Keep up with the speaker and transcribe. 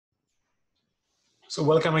So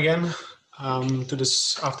welcome again to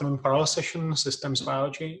this afternoon parallel session, Systems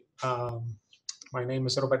Biology. My name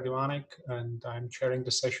is Robert Divanek, and I'm chairing the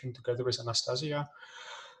session together with Anastasia.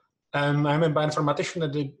 I'm a bioinformatician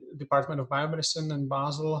at the Department of Biomedicine in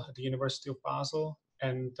Basel, at the University of Basel.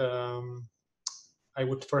 And I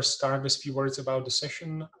would first start with a few words about the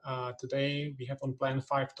session. Today, we have on plan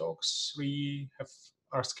 5 talks. 3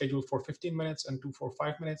 are scheduled for 15 minutes and 2 for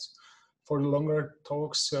 5 minutes. For the longer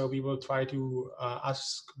talks, we will try to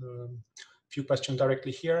ask a few questions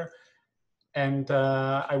directly here. And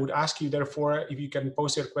I would ask you, therefore, if you can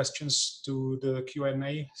post your questions to the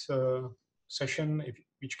Q&A session,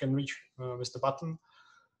 which can reach with the button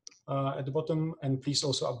at the bottom, and please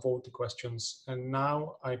also upvote the questions. And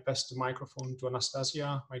now I pass the microphone to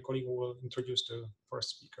Anastasia, my colleague, who will introduce the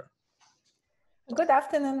first speaker. Good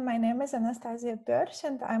afternoon, my name is Anastasia Börsch,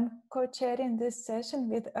 and I'm co-chairing this session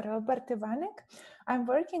with Robert Divanek. I'm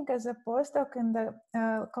working as a postdoc in the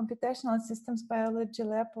Computational Systems Biology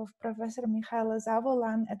lab of Professor Mihaela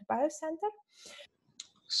Zavolan at Biocenter.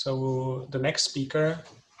 So the next speaker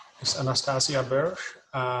is Anastasia Börsch.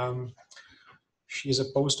 She is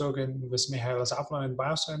a postdoc with Mihaela Zavolan at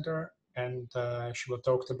Biocenter, and she will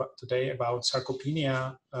talk today about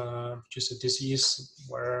sarcopenia, which is a disease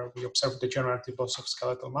where we observe degenerative loss of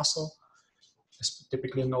skeletal muscle,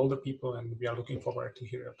 typically in older people, and we are looking forward to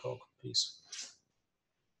hear your talk, please.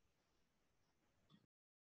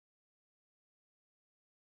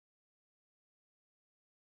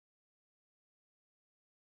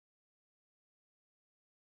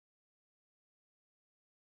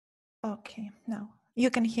 Okay, now you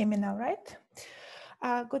can hear me now, right?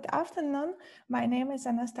 Good afternoon. My name is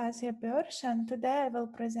Anastasia Börsch, and today I will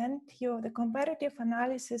present you the comparative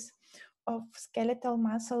analysis of skeletal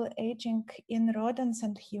muscle aging in rodents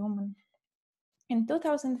and human. In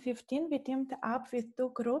 2015, we teamed up with 2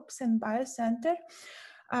 groups in Biocenter.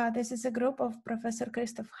 This is a group of Professor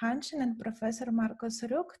Christoph Hanschen and Professor Markus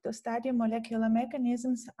Rück to study molecular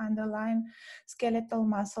mechanisms underlying skeletal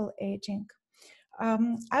muscle aging.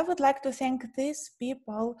 I would like to thank these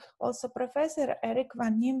people, also Professor Erik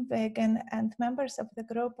van Nimwegen and members of the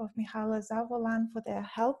group of Mihaela Zavolan for their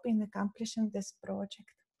help in accomplishing this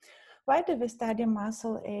project. Why do we study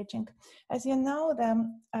muscle aging? As you know, the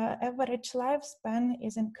average lifespan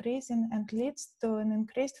is increasing and leads to an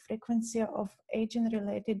increased frequency of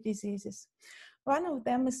aging-related diseases. One of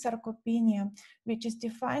them is sarcopenia, which is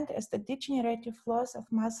defined as the degenerative loss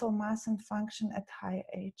of muscle mass and function at high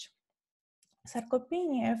age.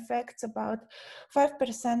 Sarcopenia affects about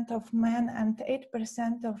 5% of men and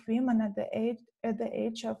 8% of women at the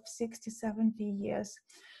age of 60-70 years.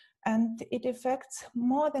 And it affects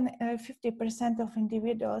more than 50% of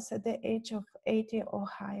individuals at the age of 80 or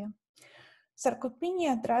higher.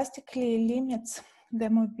 Sarcopenia drastically limits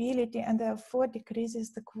the mobility and therefore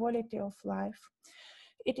decreases the quality of life.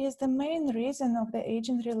 It is the main reason of the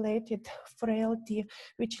aging-related frailty,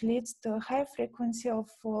 which leads to a high frequency of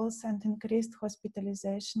falls and increased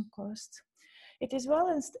hospitalization costs. It is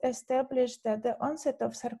well established that the onset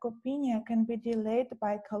of sarcopenia can be delayed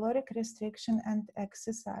by caloric restriction and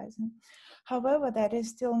exercising. However, there is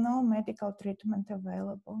still no medical treatment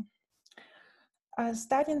available.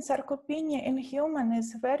 Studying sarcopenia in human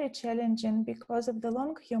is very challenging because of the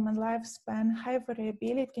long human lifespan, high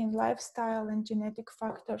variability in lifestyle and genetic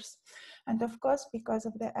factors, and of course because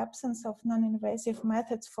of the absence of non-invasive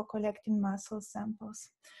methods for collecting muscle samples.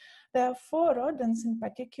 Therefore, rodents, in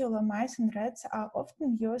particular mice and rats, are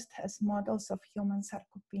often used as models of human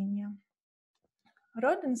sarcopenia.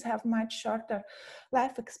 Rodents have much shorter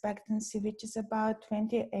life expectancy, which is about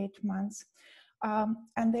 28 months.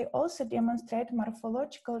 And they also demonstrate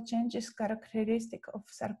morphological changes characteristic of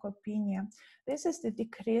sarcopenia. This is the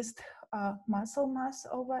decreased muscle mass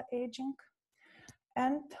over aging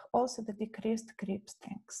and also the decreased grip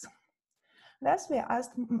strength. Thus, we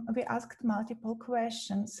asked multiple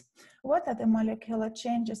questions. What are the molecular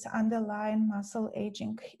changes underlying muscle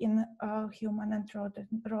aging in human and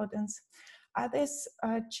rodents? Are these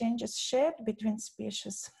changes shared between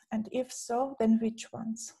species? And if so, then which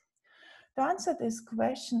ones? To answer these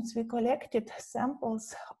questions, we collected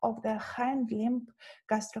samples of the hind limb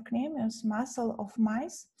gastrocnemius muscle of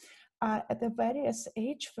mice at the various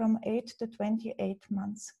age from 8 to 28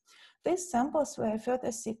 months. These samples were further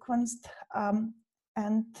sequenced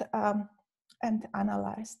and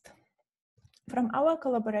analyzed. From our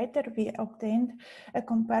collaborator, we obtained a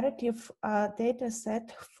comparative data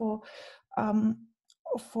set for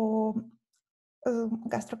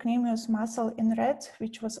gastrocnemius muscle in rats,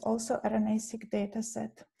 which was also RNA-seq data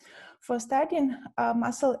set. For studying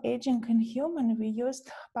muscle aging in human, we used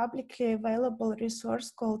publicly available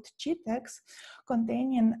resource called GTEx,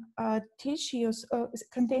 containing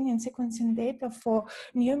containing sequencing data for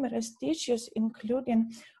numerous tissues,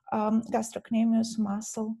 including gastrocnemius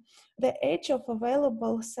muscle. The age of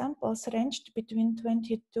available samples ranged between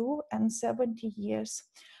 22 and 70 years.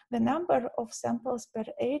 The number of samples per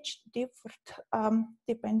age differed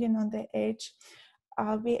depending on the age.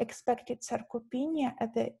 We expected sarcopenia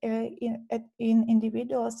in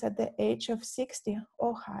individuals at the age of 60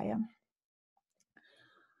 or higher.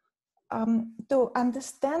 To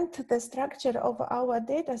understand the structure of our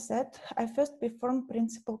data set, I first performed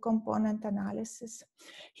principal component analysis.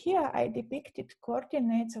 Here I depicted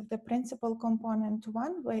coordinates of the principal component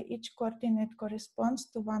 1, where each coordinate corresponds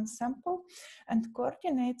to one sample, and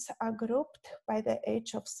coordinates are grouped by the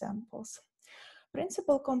age of samples.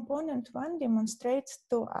 Principal component 1 demonstrates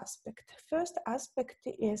two aspects. First aspect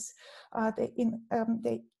is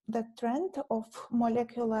the trend of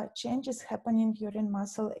molecular changes happening during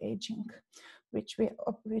muscle aging, which we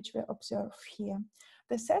observe here.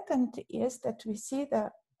 The second is that we see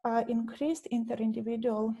the increased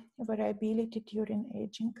inter-individual variability during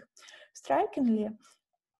aging. Strikingly,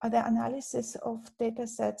 the analysis of data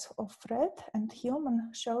sets of rat and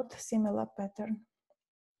human showed similar pattern.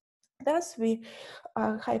 Thus, we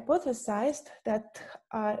hypothesized that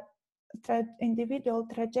individual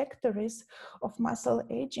trajectories of muscle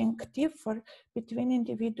aging differ between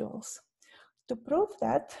individuals. To prove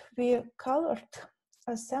that, we colored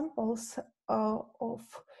samples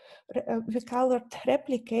we colored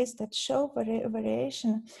replicates that show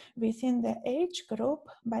variation within the age group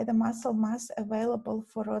by the muscle mass available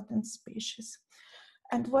for rodent species.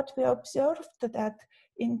 And what we observed that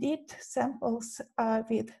indeed samples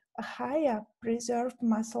with a higher preserved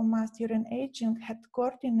muscle mass during aging had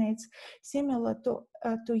coordinates similar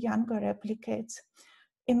to younger replicates.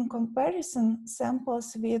 In comparison,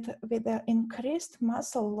 samples with the increased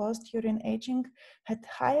muscle loss during aging had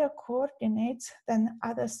higher coordinates than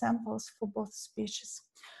other samples for both species.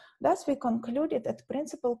 Thus, we concluded that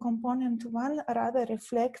principal component 1 rather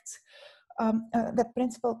reflects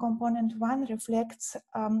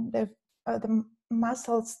the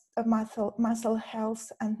muscle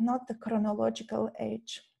health and not the chronological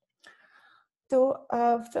age. To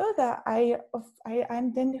further, I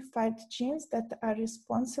identified genes that are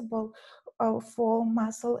responsible for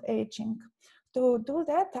muscle aging. To do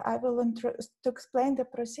that, to explain the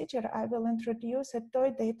procedure, I will introduce a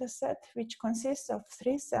toy data set which consists of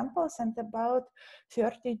 3 samples and about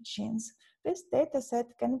 30 genes. This data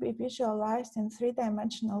set can be visualized in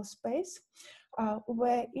 3-dimensional space,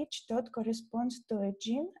 where each dot corresponds to a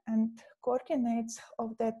gene, and coordinates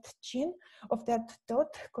of that gene, of that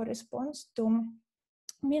dot, corresponds to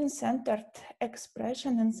mean-centered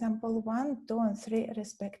expression in sample 1, 2, and 3,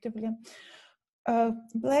 respectively.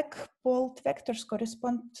 Black bold vectors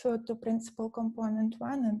correspond to principal component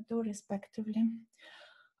 1 and 2, respectively.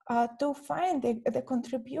 To find the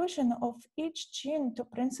contribution of each gene to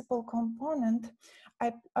principal component,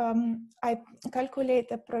 I calculate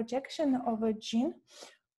the projection of a gene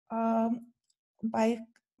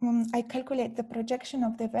I calculate the projection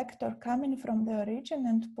of the vector coming from the origin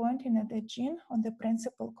and pointing at the gene on the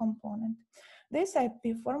principal component. This I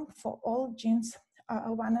perform for all genes,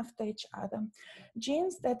 one after each other.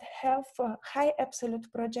 Genes that have high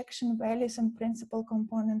absolute projection values in principal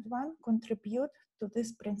component 1 contribute to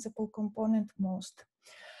this principal component most.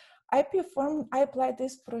 I applied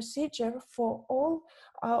this procedure for all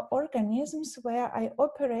organisms where I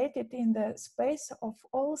operated in the space of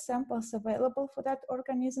all samples available for that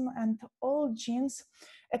organism and all genes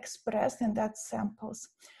expressed in that samples.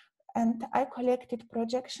 And I collected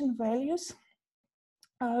projection values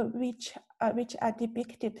which are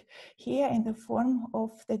depicted here in the form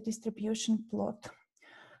of the distribution plot.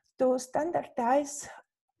 To standardize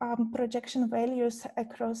projection values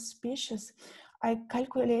across species, I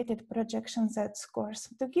calculated projection z-scores.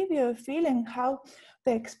 To give you a feeling how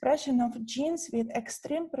the expression of genes with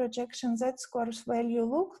extreme projection z-scores value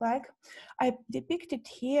look like, I depicted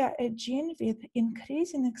here a gene with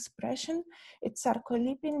increasing expression. It's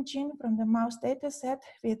sarcolipin gene from the mouse dataset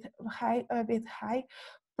with high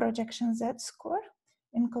projection z-score.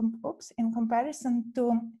 In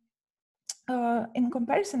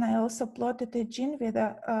comparison, I also plotted a gene with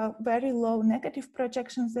a very low negative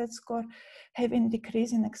projection z-score having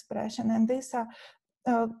decreasing expression. And these are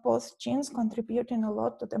both genes contributing a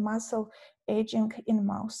lot to the muscle aging in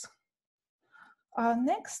mouse.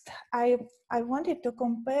 Next, I wanted to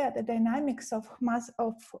compare the dynamics of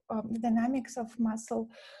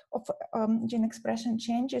gene expression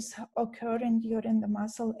changes occurring during the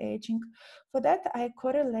muscle aging. For that, I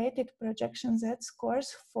correlated projection Z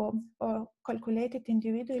scores calculated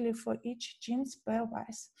individually for each gene's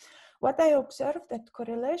pairwise. What I observed that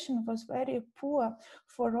correlation was very poor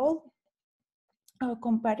for all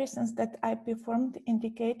comparisons that I performed,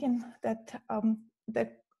 indicating that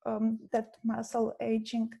that muscle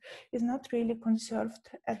aging is not really conserved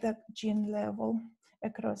at the gene level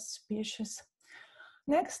across species.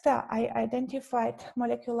 Next, I identified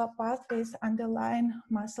molecular pathways underlying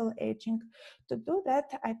muscle aging. To do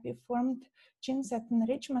that, I performed gene set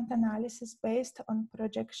enrichment analysis based on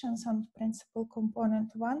projections on principal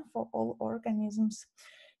component 1 for all organisms.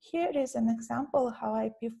 Here is an example how I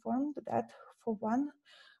performed that for one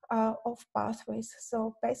of pathways.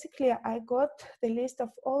 So basically, I got the list of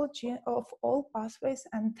all pathways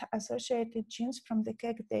and associated genes from the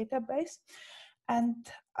KEGG database. And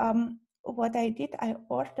what I did, I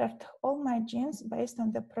ordered all my genes based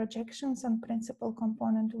on the projections on principal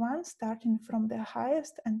component 1, starting from the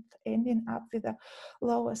highest and ending up with the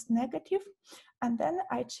lowest negative. And then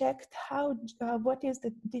I checked what is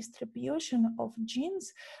the distribution of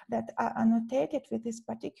genes that are annotated with this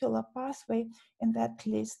particular pathway in that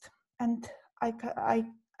list. And I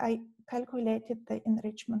calculated the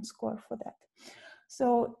enrichment score for that.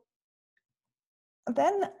 So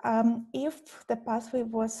then if the pathway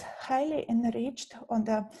was highly enriched on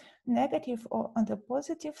the negative or on the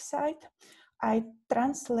positive side, I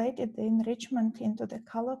translated the enrichment into the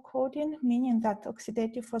color coding, meaning that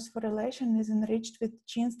oxidative phosphorylation is enriched with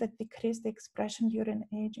genes that decrease the expression during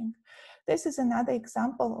aging. This is another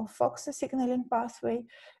example of FOXO signaling pathway,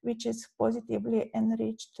 which is positively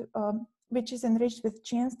enriched, which is enriched with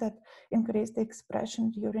genes that increase the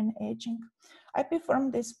expression during aging. I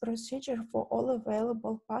performed this procedure for all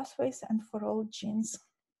available pathways and for all genes.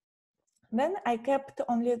 Then I kept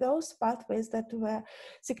only those pathways that were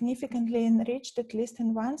significantly enriched, at least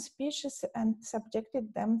in one species, and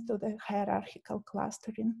subjected them to the hierarchical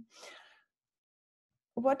clustering.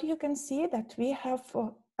 What you can see that we have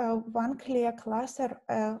one clear cluster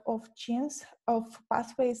of genes, of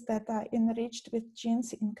pathways that are enriched with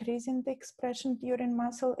genes increasing the expression during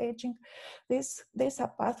muscle aging. These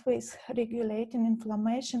are pathways regulating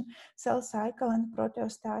inflammation, cell cycle, and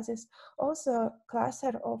proteostasis. Also, a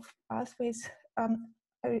cluster of pathways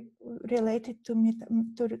related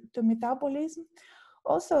to metabolism.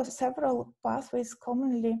 Also, several pathways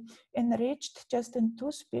commonly enriched just in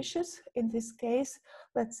two species. In this case,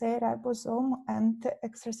 let's say ribosome and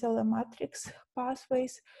extracellular matrix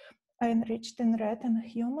pathways are enriched in rat and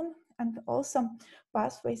human, and also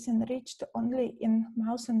pathways enriched only in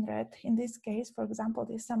mouse and rat. In this case, for example,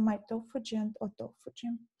 these are mitophagy and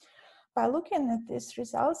autophagy. By looking at these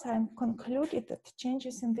results, I concluded that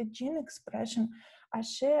changes in the gene expression are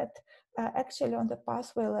shared actually on the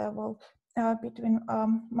pathway level between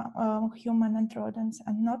human and rodents,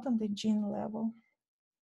 and not on the gene level.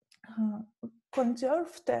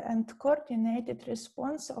 Conserved and coordinated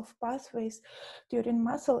response of pathways during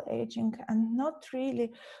muscle aging, and not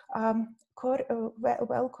really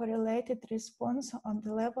well correlated response on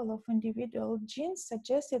the level of individual genes,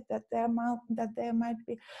 suggested that there might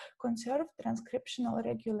be conserved transcriptional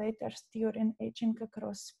regulators during aging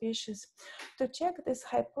across species. To check this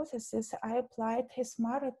hypothesis, I applied his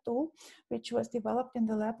SMARA tool, which was developed in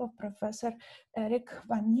the lab of Professor Erik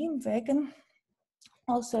van Nimwegen,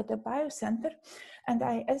 also at the Biocenter, and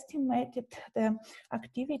I estimated the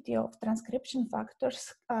activity of transcription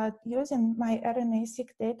factors using my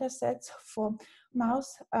RNA-seq data sets for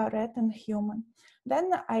mouse, rat, and human.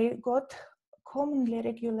 Then I got commonly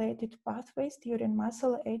regulated pathways during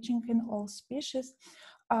muscle aging in all species,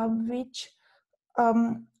 which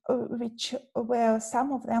were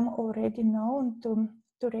some of them already known to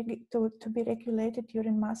be regulated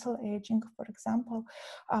during muscle aging. For example,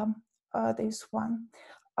 this one.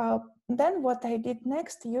 Then what I did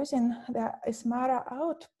next, using the SMARA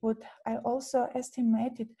output, I also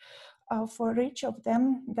estimated for each of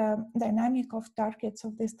them the dynamic of targets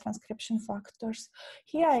of these transcription factors.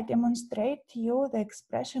 Here I demonstrate to you the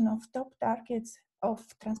expression of top targets of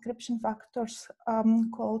transcription factors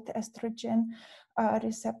called estrogen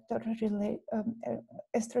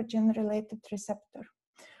estrogen-related receptor.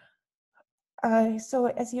 So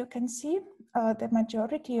as you can see, the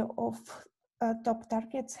majority of top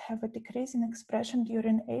targets have a decrease in expression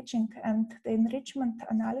during aging, and the enrichment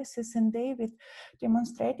analysis in David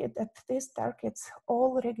demonstrated that these targets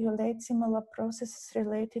all regulate similar processes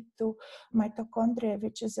related to mitochondria,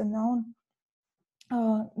 which is a known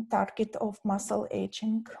target of muscle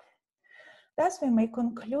aging. Thus, we may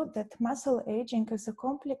conclude that muscle aging is a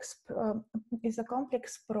complex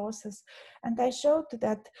process, and I showed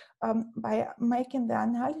that by making the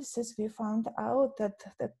analysis, we found out that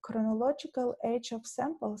the chronological age of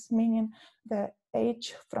samples, meaning the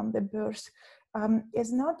age from the birth,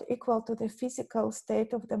 is not equal to the physical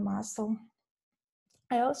state of the muscle.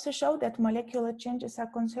 I also showed that molecular changes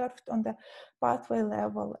are conserved on the pathway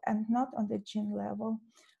level and not on the gene level.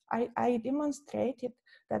 I demonstrated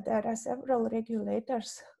that there are several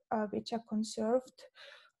regulators which are conserved,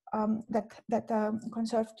 that are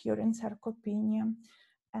conserved during sarcopenia.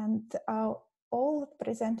 And all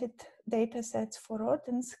presented data sets for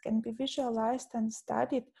rodents can be visualized and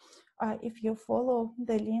studied if you follow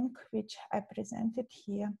the link which I presented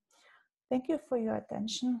here. Thank you for your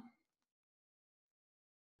attention.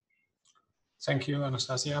 Thank you,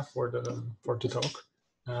 Anastasia, for the talk.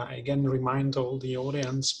 I again remind all the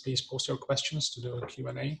audience, please post your questions to the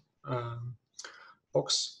Q&A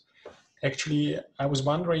box. Actually, I was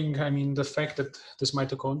wondering, I mean, the fact that this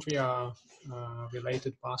mitochondria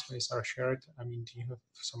related pathways are shared, I mean, do you have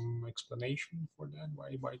some explanation for that?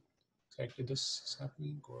 Why exactly this is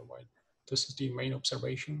happening, or why this is the main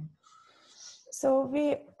observation? So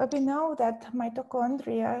we know that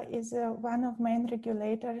mitochondria is one of main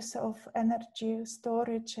regulators of energy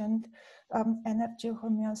storage and energy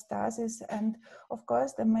homeostasis. And of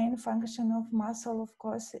course, the main function of muscle, of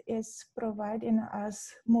course, is providing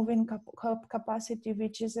us moving capacity,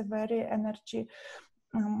 which is a very energy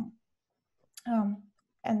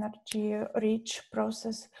rich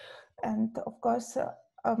process. And of course,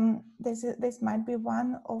 this might be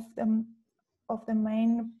one of the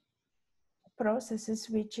main processes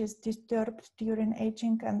which is disturbed during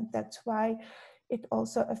aging, and that's why it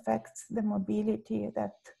also affects the mobility,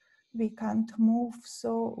 that we can't move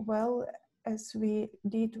so well as we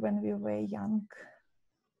did when we were young.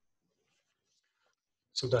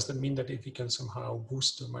 So does that mean that if we can somehow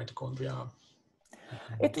boost the mitochondria,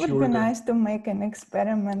 it would be nice to make an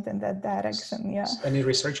experiment in that direction? Yeah. Is any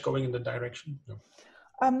research going in that direction? No.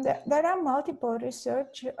 There are multiple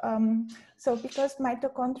research. So because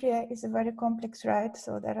mitochondria is a very complex, right?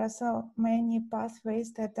 So there are so many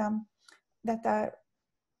pathways that are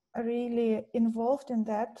really involved in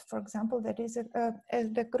that. For example, there is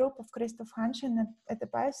the group of Christoph Hanschen at the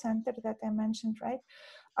Biocenter that I mentioned, right?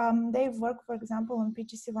 They work, for example, on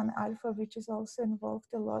PGC1 alpha, which is also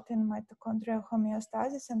involved a lot in mitochondrial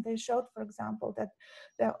homeostasis. And they showed, for example, that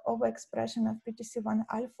the overexpression of PGC1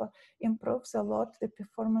 alpha improves a lot the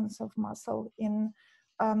performance of muscle in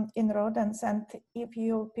rodents. And if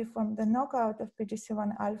you perform the knockout of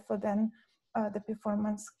PGC1 alpha, then the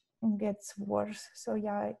performance gets worse. So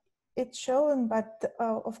yeah, it's shown, but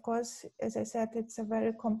of course, as I said, it's a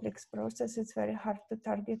very complex process. It's very hard to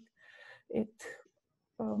target it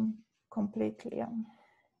completely. Yeah.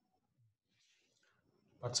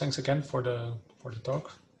 But thanks again for the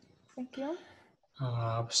talk. Thank you.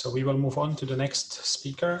 So we will move on to the next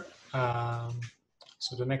speaker.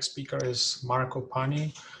 So the next speaker is Marco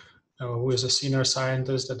Pani, who is a senior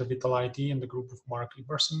scientist at the Vital ID in the group of Mark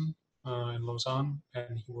Lieberson in Lausanne,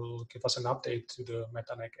 and he will give us an update to the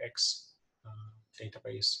MetaNEC-X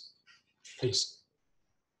database. Please.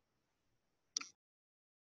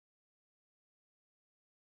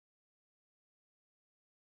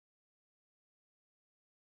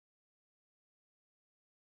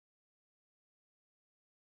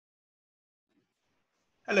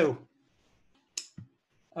 Hello.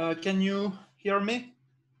 Can you hear me?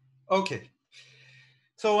 Okay.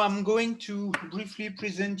 So I'm going to briefly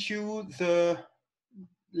present you the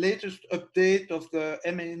latest update of the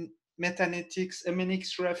MetaNetics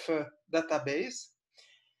MNXRef database.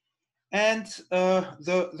 And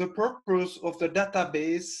the purpose of the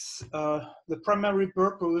database, the primary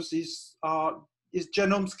purpose is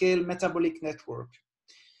genome scale metabolic network.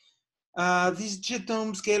 This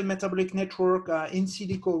genome scale metabolic network are in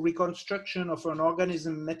silico reconstruction of an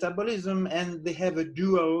organism metabolism, and they have a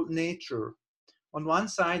dual nature. On one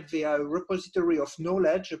side, they are a repository of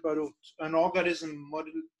knowledge about an organism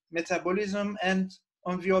metabolism, and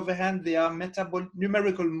on the other hand, they are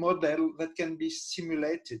numerical model that can be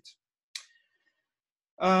simulated.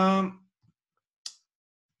 One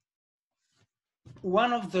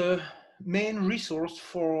of the main resources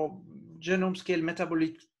for genome scale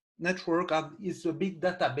metabolic network is a big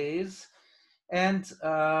database, and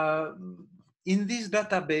in this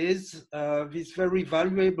database, this very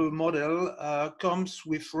valuable model comes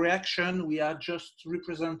with reaction. We are just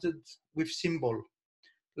represented with symbol,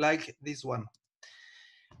 like this one.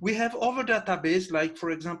 We have other databases, like for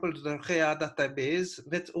example, the RHEA database,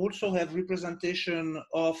 that also have representation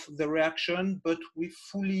of the reaction, but we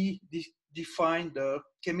fully define the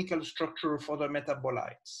chemical structure for the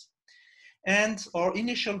metabolites. And our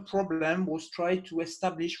initial problem was try to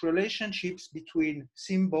establish relationships between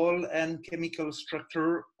symbol and chemical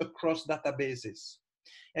structure across databases.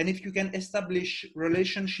 And if you can establish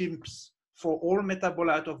relationships for all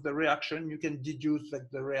metabolites of the reaction, you can deduce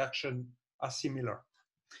that the reaction are similar.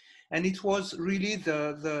 And it was really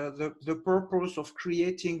the purpose of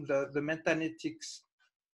creating the metanetics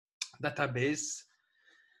database.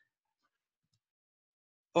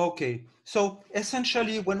 Okay, so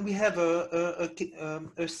essentially when we have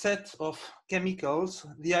a set of chemicals,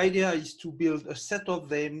 the idea is to build a set of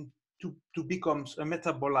them to become a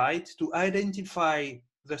metabolite, to identify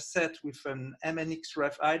the set with an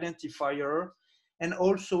MNXREF identifier, and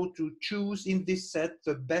also to choose in this set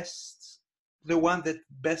the one that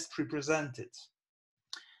best represents it.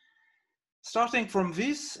 Starting from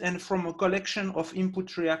this and from a collection of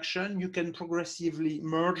input reaction, you can progressively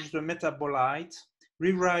merge the metabolite,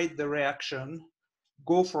 rewrite the reaction,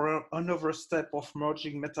 go for another step of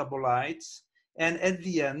merging metabolites, and at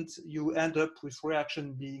the end, you end up with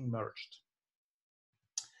reaction being merged.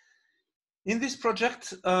 In this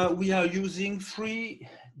project, we are using 3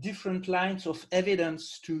 different lines of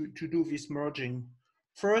evidence to do this merging.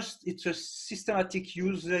 First, it's a systematic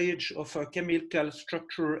usage of a chemical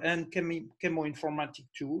structure and chemoinformatic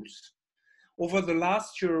tools. Over the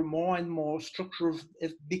last year, more and more structures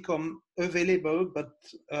have become available, but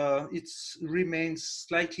it remains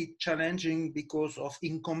slightly challenging because of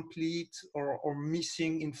incomplete or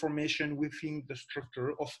missing information within the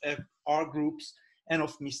structure of R groups and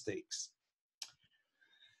of mistakes.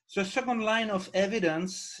 The second line of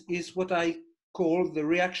evidence is what I call the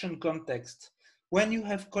reaction context. When you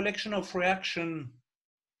have collection of reaction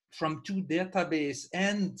from 2 databases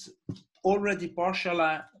and already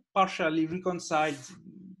partially reconciled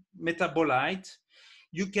metabolite,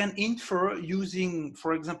 you can infer using,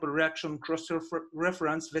 for example, reaction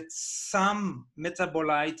cross-reference that some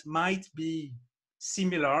metabolite might be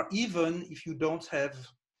similar even if you don't have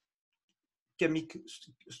chemical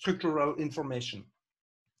structural information.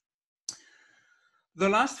 The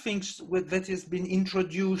last thing that has been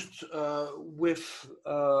introduced with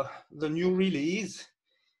the new release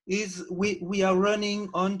is we are running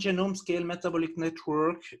on genome scale metabolic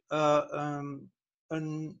network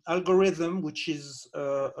an algorithm which is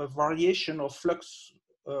a variation of flux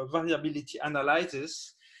variability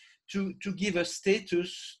analysis to give a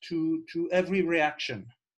status to every reaction.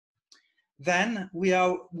 Then we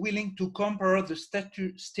are willing to compare the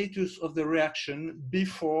status of the reaction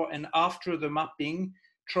before and after the mapping,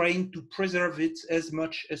 trying to preserve it as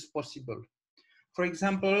much as possible. For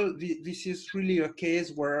example, this is really a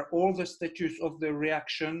case where all the status of the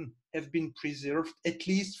reaction have been preserved, at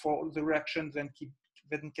least for the reaction that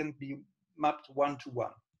can be mapped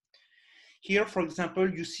one-to-one. Here, for example,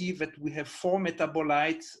 you see that we have 4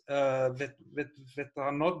 metabolites that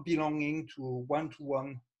are not belonging to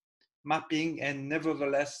one-to-one mapping, and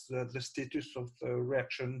nevertheless, the status of the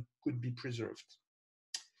reaction could be preserved.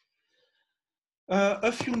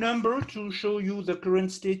 A few numbers to show you the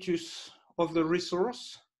current status of the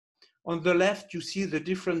resource. On the left, you see the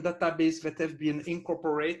different databases that have been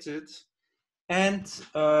incorporated and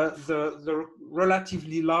the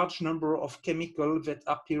relatively large number of chemicals that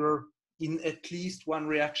appear in at least one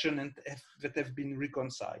reaction and that have been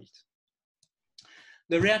reconciled.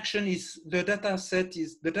 The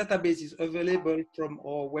database is available from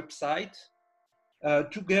our website,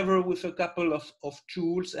 together with a couple of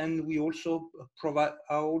tools, and we also are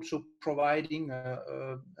providing a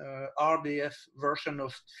RDF version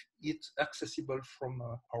of it accessible from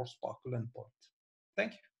our SPARQL endpoint.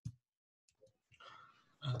 Thank you.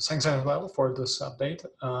 Thanks as well for this update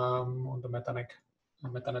on the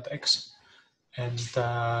metanetics. And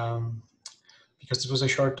because it was a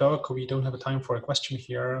short talk, we don't have a time for a question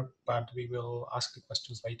here, but we will ask the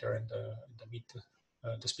questions later in the meet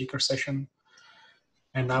the speaker session.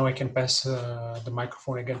 And now I can pass the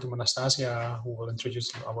microphone again to Anastasia, who will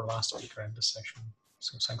introduce our last speaker in this session.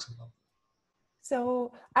 So thanks a lot.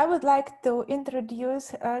 So I would like to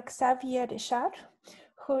introduce Xavier Richard,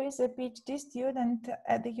 who is a PhD student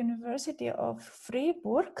at the University of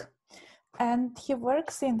Freiburg, and he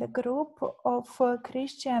works in the group of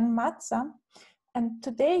Christian Matza. And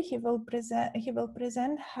today he will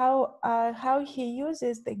present how he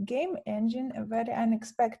uses the game engine, a very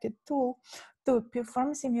unexpected tool, to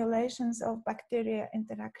perform simulations of bacteria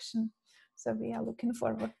interaction. So we are looking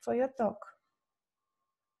forward for your talk.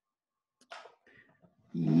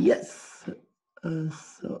 Yes,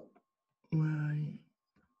 So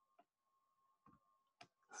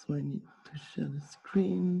I need to share the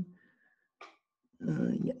screen.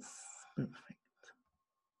 Yes, perfect.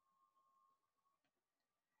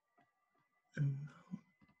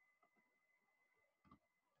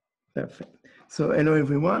 Perfect. So hello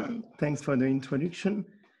everyone. Thanks for the introduction.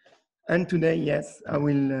 And today, yes, I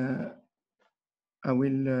will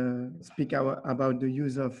speak about the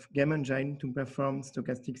use of game engine to perform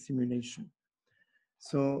stochastic simulation.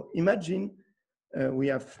 So imagine we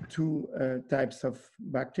have two types of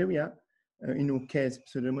bacteria, in our case,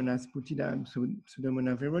 Pseudomonas putida and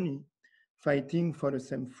Pseudomonas veroni, fighting for the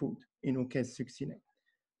same food, in our case, succinate.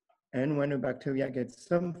 And when a bacteria gets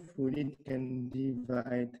some food, it can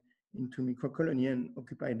divide into microcolony and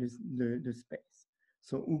occupy the space.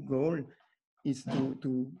 So our goal is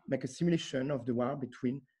to make a simulation of the war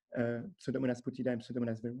between Pseudomonas putida and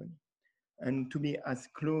Pseudomonas veroni. And to be as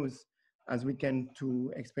close as we can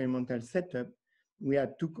to experimental setup, we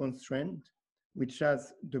had two constraints, which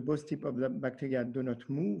as the both tip of the bacteria do not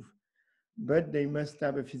move, but they must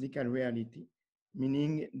have a physical reality,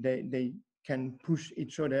 meaning they can push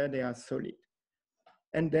each other, they are solid.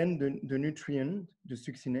 And then the nutrient, the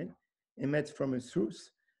succinate, emits from a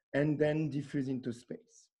source and then diffuse into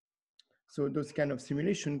space. So those kind of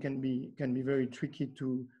simulation can be very tricky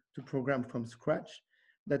to program from scratch.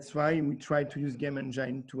 That's why we try to use game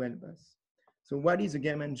engine to help us. So what is a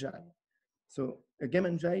game engine? So a game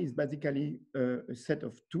engine is basically a set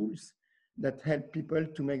of tools that help people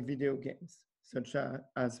to make video games, such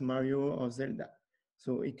as Mario or Zelda.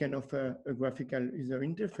 So it can offer a graphical user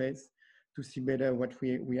interface to see better what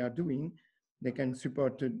we are doing. They can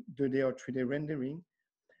support 2D or 3D rendering.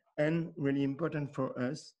 And really important for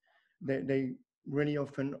us, they really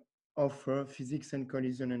often offer physics and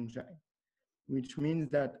collision engine, which means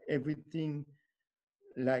that everything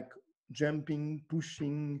like jumping,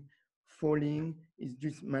 pushing, falling is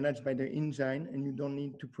just managed by the engine, and you don't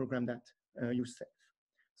need to program that yourself.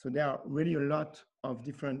 So there are really a lot of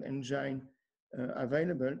different engines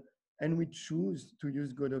available, and we choose to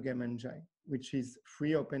use Godot Game Engine, which is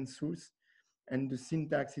free open source, and the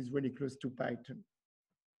syntax is really close to Python.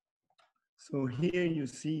 So here you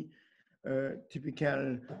see a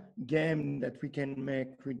typical game that we can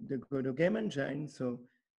make with the Godot Game Engine. So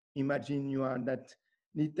imagine you are that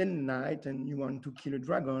little knight and you want to kill a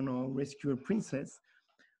dragon or rescue a princess.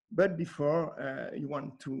 But before you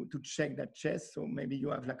want to check that chest, so maybe you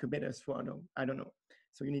have like a better sword, or I don't know.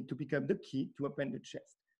 So you need to pick up the key to open the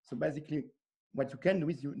chest. So basically what you can do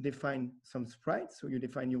is you define some sprites. So you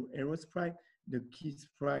define your arrow sprite, the key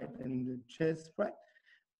sprite, and the chest sprite.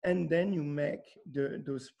 And then you make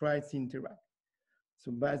those sprites interact.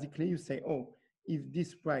 So basically you say, oh, if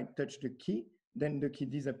this sprite touch the key, then the key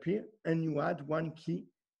disappears, and you add one key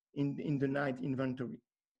in the knight inventory.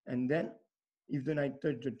 And then if the knight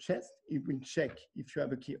touch the chest, it will check if you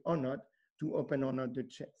have a key or not to open or not the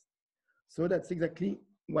chest. So that's exactly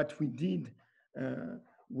what we did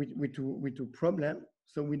with a problem.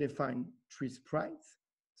 So we define three sprites.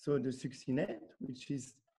 So the succinate, which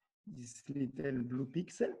is this little blue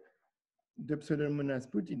pixel, the Pseudomonas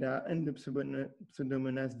putida, and the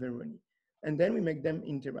Pseudomonas veroni. And then we make them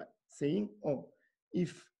interact, saying, oh,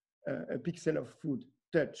 if a pixel of food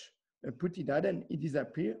touch a putida, then it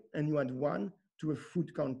disappears, and you add one to a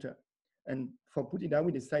food counter. And for putida,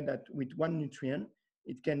 we decide that with one nutrient,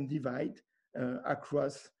 it can divide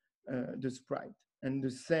across the sprite. And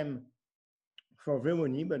the same for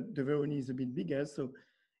veroni, but the veroni is a bit bigger, so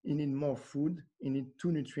you need more food, you need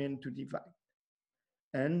two nutrients to divide.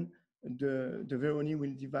 And the veroni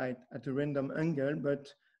will divide at a random angle, but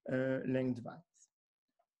lengthwise.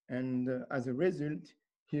 And as a result,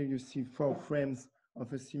 here you see 4 frames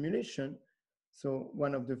of a simulation. So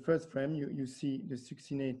one of the first frame, you see the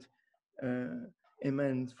succinate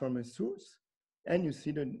emanates from a source, and you see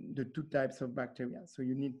the two types of bacteria. So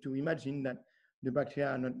you need to imagine that the bacteria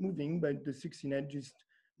are not moving, but the succinate just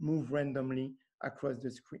move randomly across the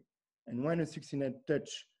screen. And when a succinate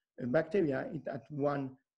touch a bacteria, it adds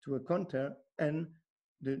one to a counter, and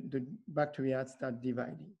the bacteria start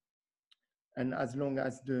dividing. And as long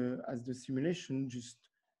as the simulation just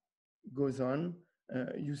goes on,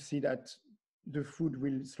 you see that the food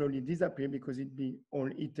will slowly disappear because it be all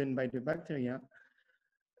eaten by the bacteria,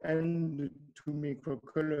 and the two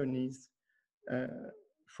microcolonies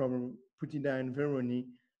from putida and veroni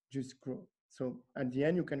just grow. So at the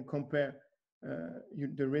end, you can compare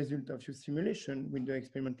the result of your simulation with the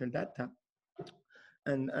experimental data,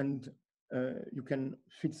 and you can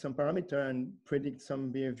fit some parameter and predict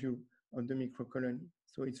some behavior of the microcolony.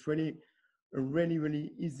 So it's really a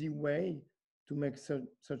really easy way to make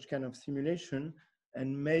such kind of simulation, and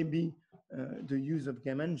maybe the use of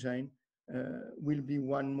game engine will be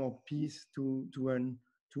one more piece to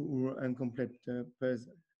complete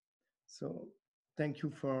puzzle. So thank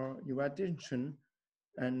you for your attention,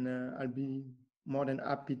 and I'll be more than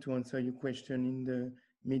happy to answer your question in the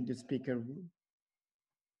Meet the Speaker room.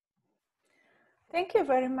 Thank you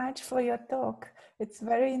very much for your talk. It's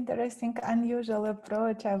very interesting, unusual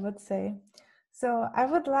approach, I would say. So I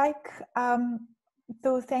would like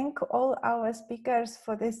to thank all our speakers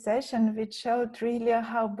for this session, which showed really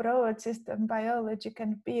how broad system biology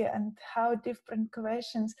can be and how different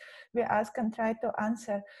questions we ask and try to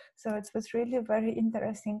answer. So it was really very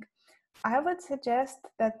interesting. I would suggest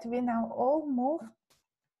that we now all move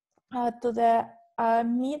to the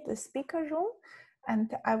Meet the Speaker room.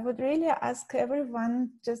 And I would really ask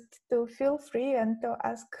everyone just to feel free and to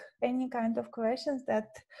ask any kind of questions that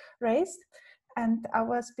raised. And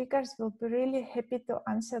our speakers will be really happy to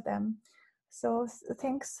answer them. So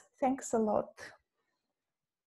thanks a lot.